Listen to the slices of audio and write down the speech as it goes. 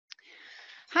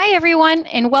Hi, everyone,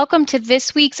 and welcome to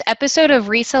this week's episode of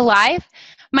RISA Live.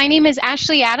 My name is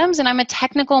Ashley Adams, and I'm a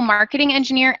technical marketing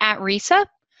engineer at RISA.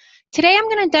 Today, I'm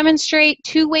going to demonstrate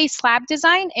two-way slab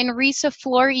design in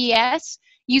RISAFloor ES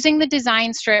using the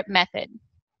design strip method.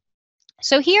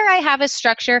 So here I have a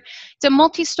structure. It's a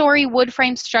multi-story wood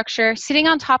frame structure sitting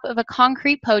on top of a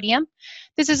concrete podium.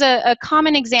 This is a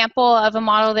common example of a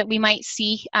model that we might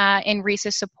see in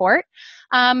RISA support.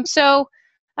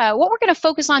 What we're going to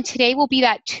focus on today will be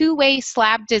that two-way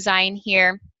slab design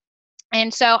here.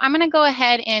 And so I'm going to go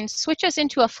ahead and switch us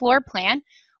into a floor plan.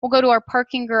 We'll go to our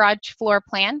parking garage floor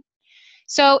plan.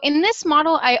 So in this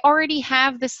model, I already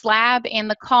have the slab and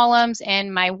the columns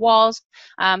and my walls,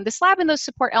 the slab and those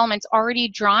support elements already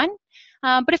drawn.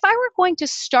 But if I were going to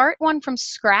start one from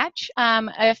scratch,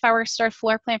 if I were to start a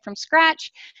floor plan from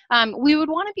scratch, we would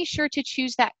want to be sure to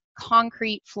choose that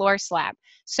concrete floor slab.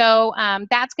 So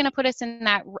that's going to put us in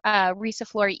that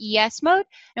RISAFloor ES mode,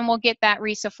 and we'll get that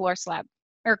RISA floor slab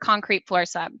or concrete floor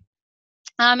slab.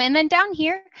 And then down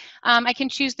here, I can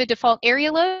choose the default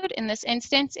area load. In this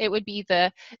instance, it would be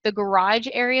the garage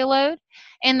area load,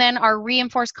 and then our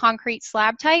reinforced concrete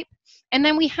slab type. And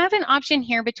then we have an option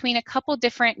here between a couple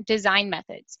different design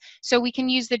methods. So we can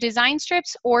use the design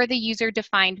strips or the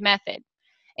user-defined method.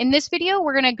 In this video,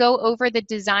 we're going to go over the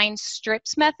design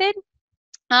strips method.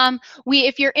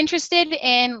 If you're interested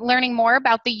in learning more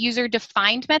about the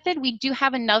user-defined method, we do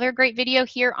have another great video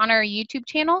here on our YouTube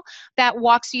channel that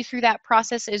walks you through that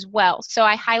process as well. So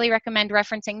I highly recommend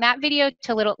referencing that video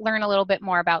to learn a little bit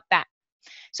more about that.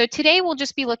 So today we'll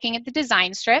just be looking at the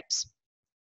design strips.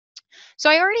 So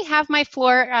I already have my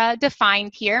floor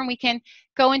defined here, and we can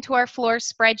go into our floor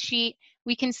spreadsheet.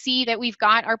 We can see that we've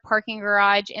got our parking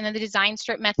garage and then the design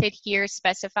strip method here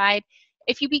specified.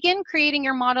 If you begin creating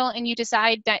your model and you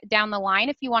decide that down the line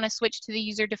if you want to switch to the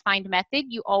user-defined method,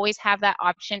 you always have that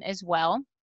option as well.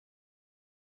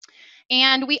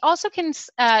 And we also can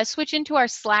switch into our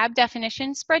slab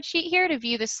definition spreadsheet here to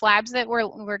view the slabs that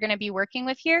we're going to be working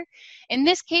with here. In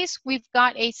this case, we've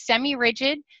got a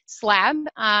semi-rigid slab.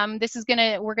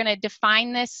 We're going to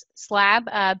define this slab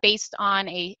based on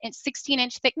a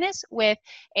 16-inch thickness with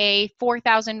a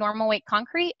 4,000 normal weight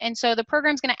concrete. And so the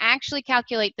program's going to actually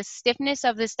calculate the stiffness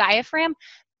of this diaphragm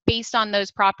based on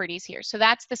those properties here. So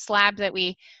that's the slab that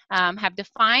we have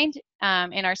defined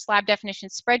in our slab definition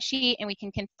spreadsheet, and we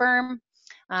can confirm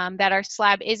that our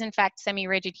slab is in fact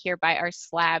semi-rigid here by our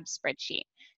slab spreadsheet.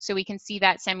 So we can see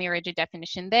that semi-rigid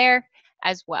definition there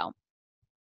as well.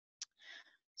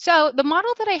 So the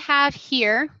model that I have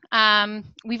here,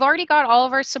 we've already got all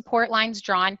of our support lines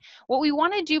drawn. What we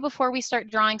want to do before we start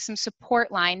drawing some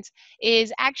support lines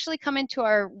is actually come into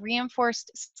our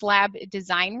reinforced slab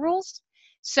design rules.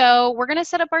 So we're going to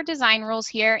set up our design rules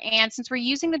here, and since we're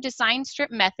using the design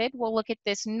strip method, we'll look at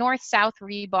this north-south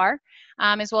rebar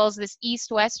as well as this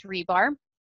east-west rebar.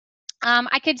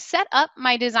 I could set up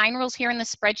my design rules here in the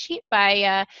spreadsheet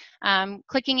by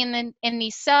clicking in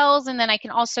these cells, and then I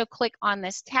can also click on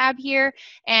this tab here,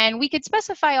 and we could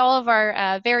specify all of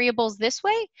our variables this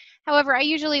way. However, I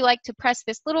usually like to press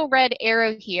this little red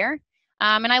arrow here.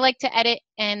 And I like to edit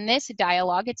in this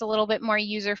dialog. It's a little bit more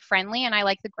user-friendly, and I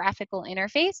like the graphical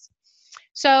interface.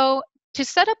 So to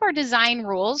set up our design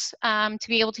rules, to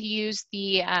be able to use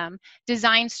the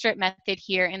design strip method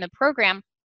here in the program,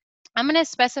 I'm going to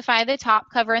specify the top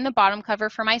cover and the bottom cover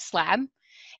for my slab.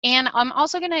 And I'm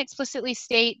also going to explicitly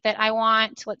state that I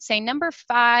want, let's say, number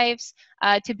 5s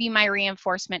to be my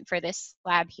reinforcement for this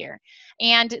slab here.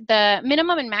 And the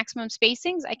minimum and maximum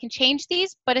spacings, I can change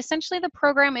these, but essentially the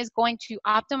program is going to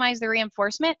optimize the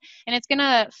reinforcement, and it's going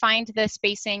to find the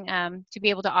spacing to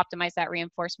be able to optimize that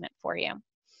reinforcement for you.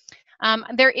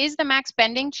 There is the max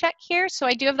bending check here, so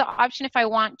I do have the option if I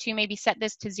want to maybe set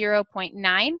this to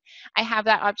 0.9. I have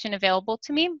that option available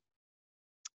to me.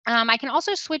 I can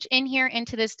also switch in here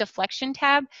into this deflection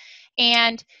tab,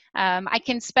 and I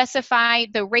can specify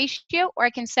the ratio, or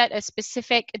I can set a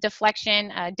specific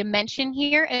deflection dimension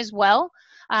here as well.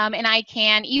 And I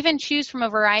can even choose from a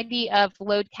variety of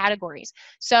load categories.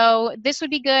 So this would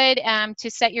be good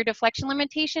to set your deflection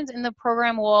limitations, and the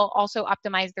program will also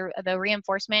optimize the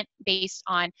reinforcement based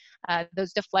on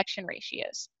those deflection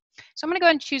ratios. So I'm going to go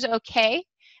ahead and choose OK.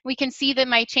 We can see that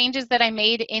my changes that I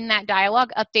made in that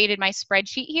dialog updated my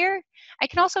spreadsheet here. I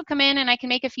can also come in and I can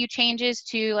make a few changes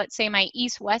to, let's say, my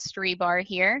east-west rebar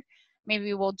here.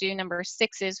 Maybe we'll do number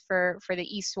 6s for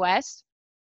the east-west.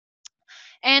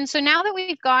 And so now that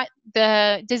we've got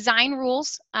the design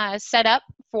rules set up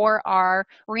for our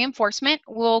reinforcement,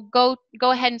 we'll go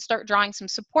ahead and start drawing some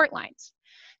support lines.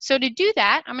 So to do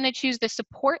that, I'm going to choose the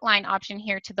support line option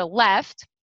here to the left.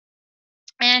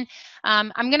 And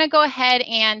I'm going to go ahead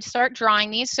and start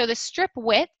drawing these. So the strip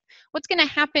width, what's going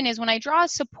to happen is when I draw a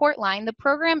support line, the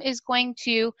program is going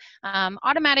to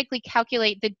automatically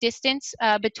calculate the distance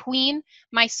between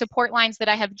my support lines that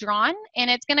I have drawn, and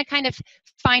it's going to kind of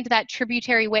find that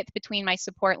tributary width between my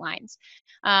support lines.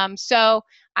 So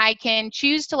I can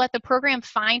choose to let the program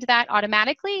find that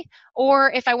automatically,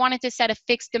 or if I wanted to set a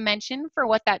fixed dimension for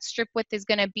what that strip width is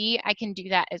going to be, I can do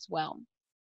that as well.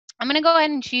 I'm going to go ahead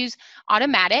and choose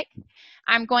automatic.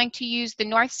 I'm going to use the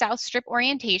north-south strip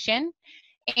orientation,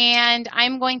 and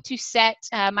I'm going to set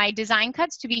my design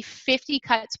cuts to be 50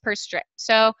 cuts per strip.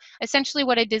 So essentially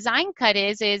what a design cut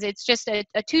is it's just a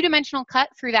two-dimensional cut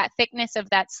through that thickness of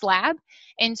that slab.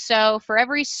 And so for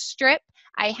every strip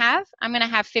I have, I'm going to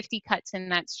have 50 cuts in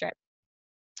that strip.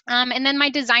 And then my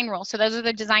design rules. So those are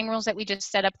the design rules that we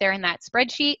just set up there in that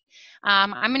spreadsheet.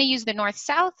 I'm going to use the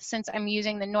north-south since I'm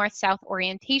using the north-south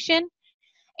orientation.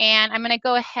 And I'm going to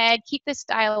go ahead, keep this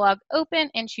dialog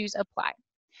open, and choose apply.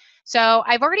 So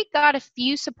I've already got a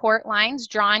few support lines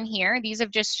drawn here. These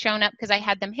have just shown up because I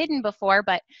had them hidden before,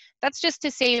 but that's just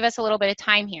to save us a little bit of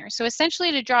time here. So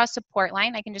essentially to draw a support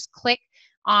line, I can just click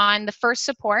on the first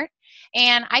support,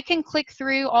 and I can click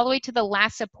through all the way to the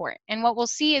last support. And what we'll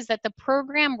see is that the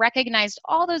program recognized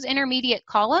all those intermediate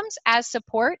columns as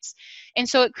supports, and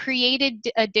so it created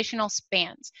additional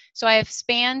spans. So I have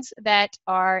spans that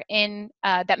are in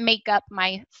that make up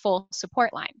my full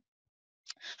support line.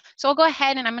 So I'll go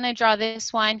ahead and I'm going to draw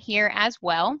this one here as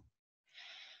well.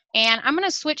 And I'm going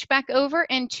to switch back over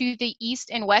into the east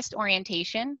and west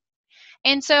orientation.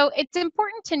 And so it's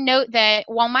important to note that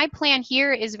while my plan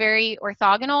here is very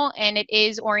orthogonal and it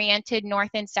is oriented north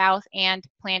and south and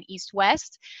plan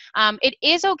east-west, it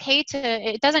is okay to,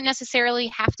 it doesn't necessarily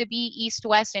have to be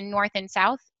east-west and north and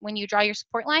south when you draw your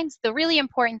support lines. The really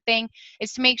important thing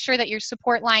is to make sure that your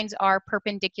support lines are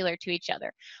perpendicular to each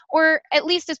other, or at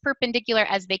least as perpendicular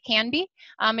as they can be.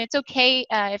 It's okay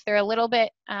if they're a little bit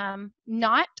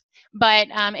not, but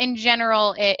in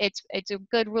general, it's a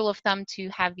good rule of thumb to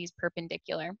have these perpendicular.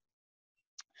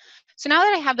 So now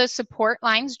that I have those support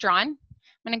lines drawn,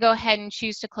 I'm going to go ahead and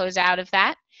choose to close out of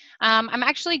that. I'm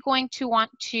actually going to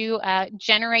want to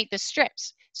generate the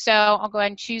strips. So I'll go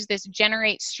ahead and choose this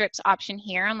generate strips option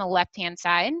here on the left-hand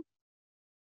side.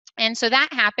 And so that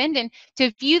happened. And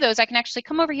to view those, I can actually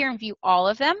come over here and view all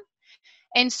of them.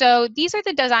 And so these are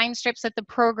the design strips that the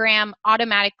program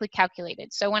automatically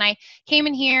calculated. So when I came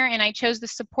in here and I chose the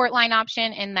support line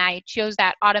option and I chose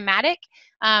that automatic,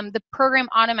 the program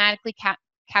automatically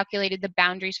calculated the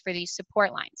boundaries for these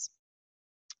support lines.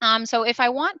 So if I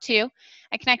want to,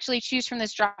 I can actually choose from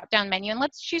this drop-down menu, and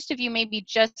let's choose to view maybe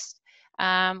just,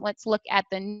 let's look at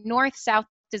the north-south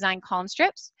design column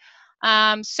strips.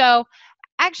 So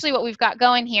actually what we've got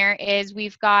going here is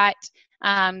we've got,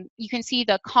 you can see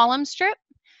the column strip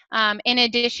in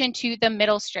addition to the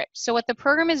middle strip. So what the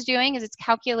program is doing is it's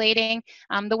calculating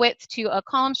the width to a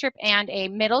column strip and a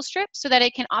middle strip so that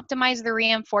it can optimize the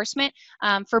reinforcement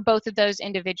for both of those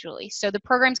individually. So the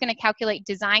program's going to calculate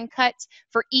design cuts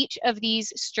for each of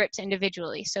these strips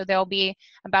individually. So there'll be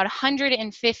about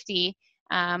 150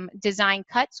 design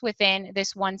cuts within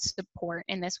this one support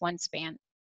in this one span.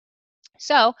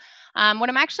 So what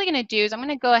I'm actually going to do is I'm going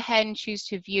to go ahead and choose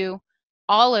to view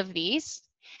all of these.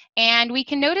 And we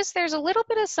can notice there's a little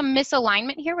bit of some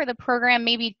misalignment here where the program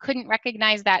maybe couldn't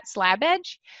recognize that slab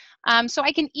edge. So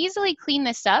I can easily clean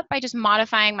this up by just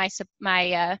modifying my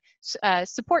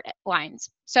support lines.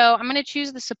 So I'm going to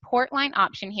choose the support line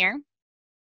option here.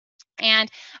 And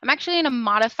I'm actually going to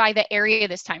modify the area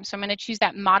this time. So I'm going to choose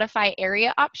that modify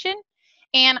area option.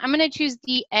 And I'm going to choose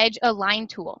the edge align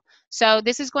tool. So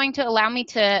this is going to allow me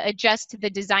to adjust the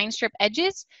design strip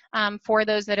edges for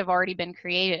those that have already been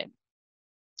created.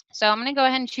 So I'm going to go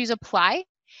ahead and choose apply.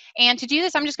 And to do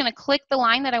this, I'm just going to click the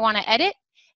line that I want to edit.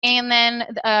 And then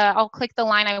I'll click the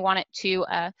line I want it to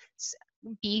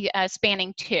be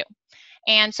spanning to.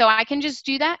 And so I can just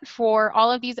do that for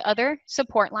all of these other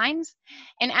support lines.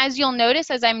 And as you'll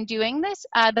notice as I'm doing this,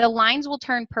 the lines will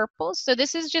turn purple. So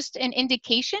this is just an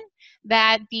indication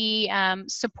that the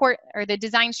support or the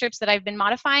design strips that I've been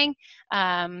modifying,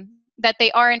 that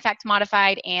they are in fact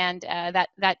modified, and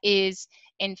that is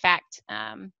in fact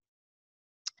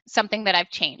something that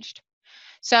I've changed.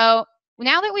 So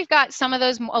now that we've got some of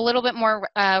those a little bit more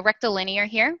rectilinear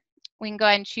here, we can go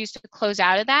ahead and choose to close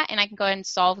out of that, and I can go ahead and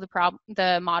solve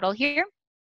the model here.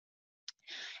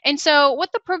 And so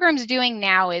what the program's doing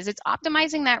now is it's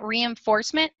optimizing that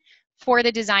reinforcement for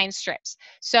the design strips.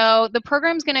 So the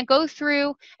program's going to go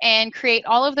through and create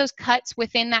all of those cuts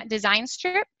within that design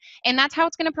strip, and that's how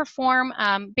it's going to perform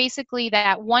basically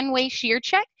that one-way shear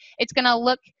check. It's going to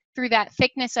look through that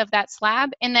thickness of that slab,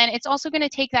 and then it's also going to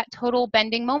take that total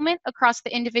bending moment across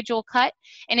the individual cut,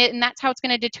 and that's how it's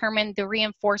going to determine the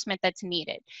reinforcement that's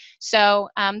needed. So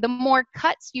the more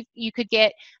cuts you could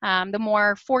get, the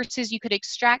more forces you could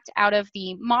extract out of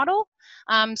the model.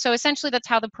 So essentially that's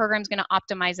how the program's going to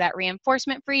optimize that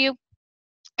reinforcement for you,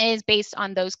 is based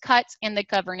on those cuts and the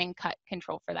governing cut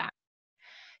control for that.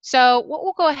 So what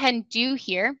we'll go ahead and do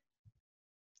here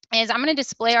is I'm going to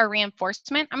display our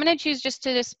reinforcement. I'm going to choose just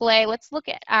to display, let's look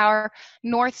at our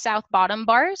north-south bottom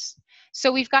bars.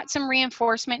 So we've got some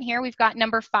reinforcement here. We've got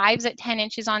number 5s at 10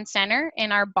 inches on center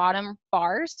in our bottom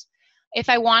bars. If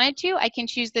I wanted to, I can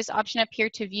choose this option up here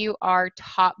to view our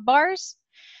top bars.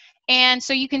 And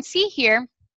so you can see here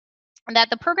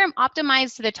that the program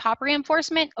optimized the top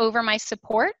reinforcement over my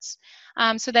supports,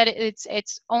 so that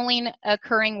it's only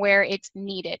occurring where it's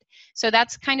needed. So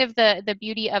that's kind of the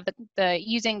beauty of the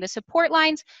using the support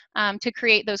lines to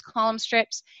create those column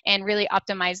strips and really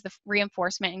optimize the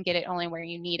reinforcement and get it only where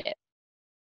you need it.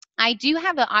 I do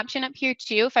have the option up here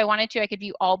too. If I wanted to, I could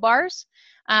view all bars.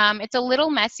 It's a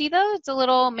little messy though. It's a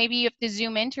little, maybe you have to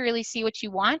zoom in to really see what you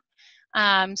want.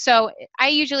 So I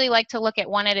usually like to look at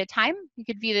one at a time. You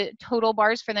could view the total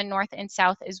bars for the north and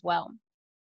south as well.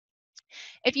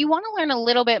 If you want to learn a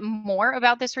little bit more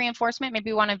about this reinforcement, maybe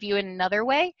you want to view it another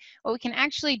way, what we can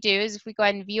actually do is if we go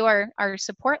ahead and view our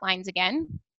support lines again,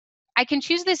 I can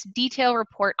choose this detail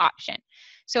report option.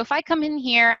 So if I come in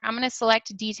here, I'm going to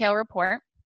select detail report,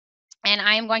 and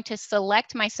I am going to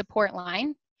select my support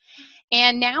line.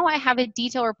 And now I have a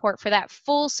detail report for that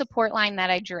full support line that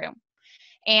I drew.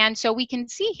 And so we can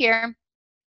see here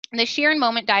the shear and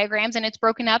moment diagrams, and it's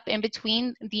broken up in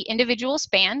between the individual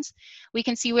spans. We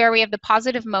can see where we have the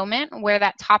positive moment, where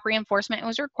that top reinforcement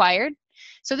was required.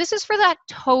 So this is for that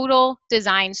total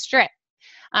design strip.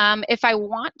 If I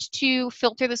want to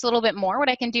filter this a little bit more, what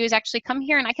I can do is actually come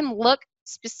here and I can look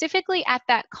specifically at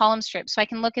that column strip. So I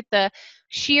can look at the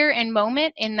shear and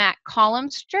moment in that column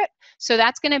strip. So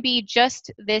that's going to be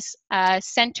just this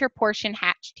center portion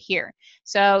hatched here.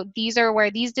 So these are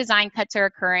where these design cuts are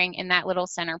occurring, in that little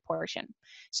center portion.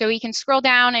 So we can scroll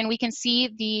down and we can see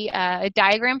the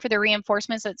diagram for the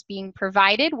reinforcements that's being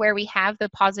provided, where we have the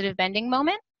positive bending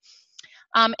moment.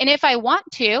 And if I want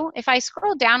to, if I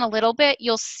scroll down a little bit,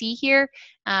 you'll see here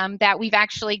that we've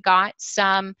actually got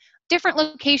some different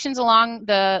locations along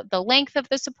the length of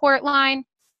the support line.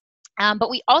 But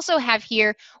we also have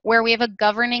here where we have a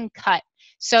governing cut.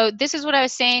 So this is what I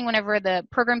was saying, whenever the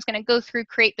program's going to go through,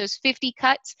 create those 50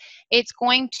 cuts, it's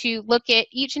going to look at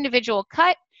each individual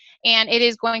cut, and it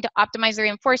is going to optimize the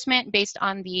reinforcement based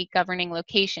on the governing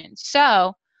location.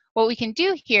 So what we can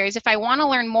do here is if I want to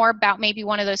learn more about maybe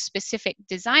one of those specific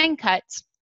design cuts,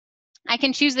 I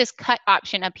can choose this cut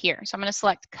option up here. So I'm going to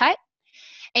select cut.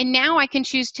 And now I can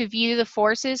choose to view the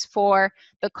forces for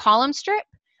the column strip.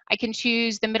 I can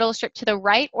choose the middle strip to the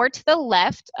right or to the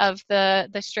left of the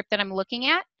strip that I'm looking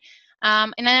at.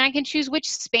 And then I can choose which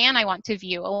span I want to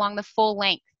view along the full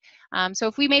length. So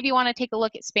if we maybe want to take a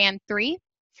look at span 3,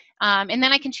 and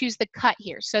then I can choose the cut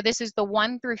here. So this is the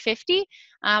 1 through 50.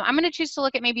 I'm going to choose to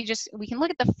look at maybe just, we can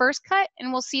look at the first cut,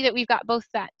 and we'll see that we've got both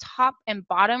that top and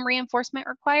bottom reinforcement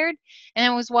required, and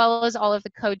then as well as all of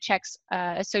the code checks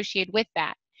associated with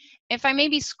that. If I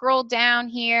maybe scroll down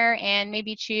here and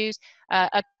maybe choose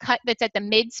a cut that's at the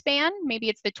mid span, maybe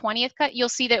it's the 20th cut, you'll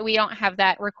see that we don't have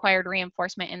that required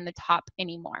reinforcement in the top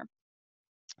anymore.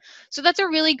 So that's a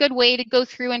really good way to go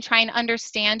through and try and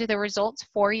understand the results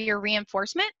for your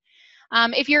reinforcement.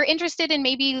 If you're interested in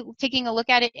maybe taking a look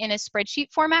at it in a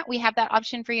spreadsheet format, we have that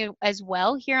option for you as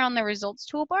well here on the results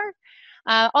toolbar.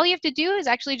 All you have to do is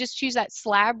actually just choose that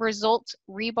slab results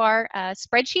rebar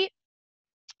spreadsheet.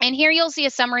 And here you'll see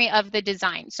a summary of the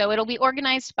design. So it'll be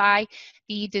organized by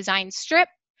the design strip,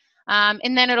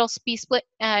 and then it'll be split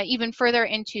even further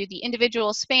into the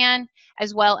individual span,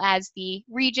 as well as the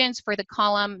regions for the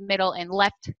column, middle, and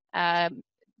left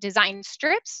design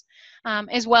strips,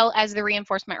 as well as the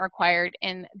reinforcement required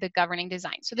in the governing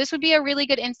design. So this would be a really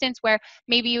good instance where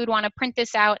maybe you would want to print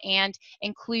this out and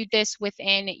include this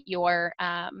within your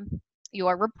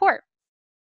report.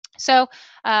 So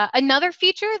another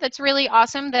feature that's really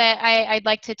awesome that I'd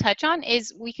like to touch on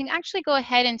is we can actually go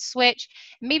ahead and switch.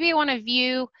 Maybe I want to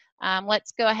view,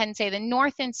 let's go ahead and say the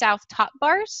north and south top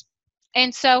bars.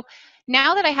 And so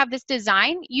now that I have this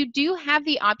design, you do have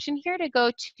the option here to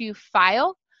go to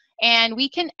File, and we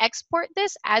can export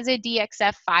this as a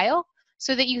DXF file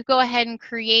so that you can go ahead and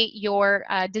create your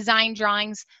design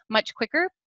drawings much quicker.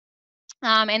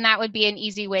 And that would be an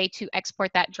easy way to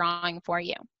export that drawing for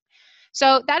you.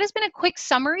 So that has been a quick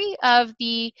summary of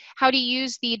how to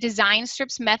use the design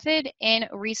strips method in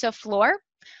RISAFloor.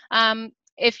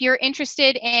 If you're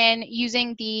interested in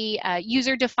using the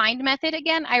user-defined method,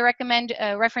 again, I recommend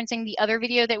referencing the other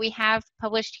video that we have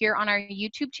published here on our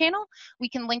YouTube channel. We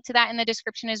can link to that in the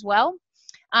description as well.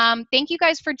 Thank you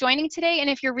guys for joining today, and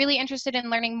if you're really interested in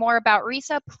learning more about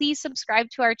RISA, please subscribe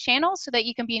to our channel so that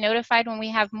you can be notified when we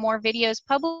have more videos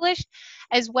published,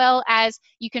 as well as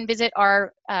you can visit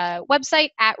our website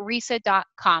at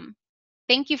risa.com.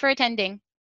 Thank you for attending.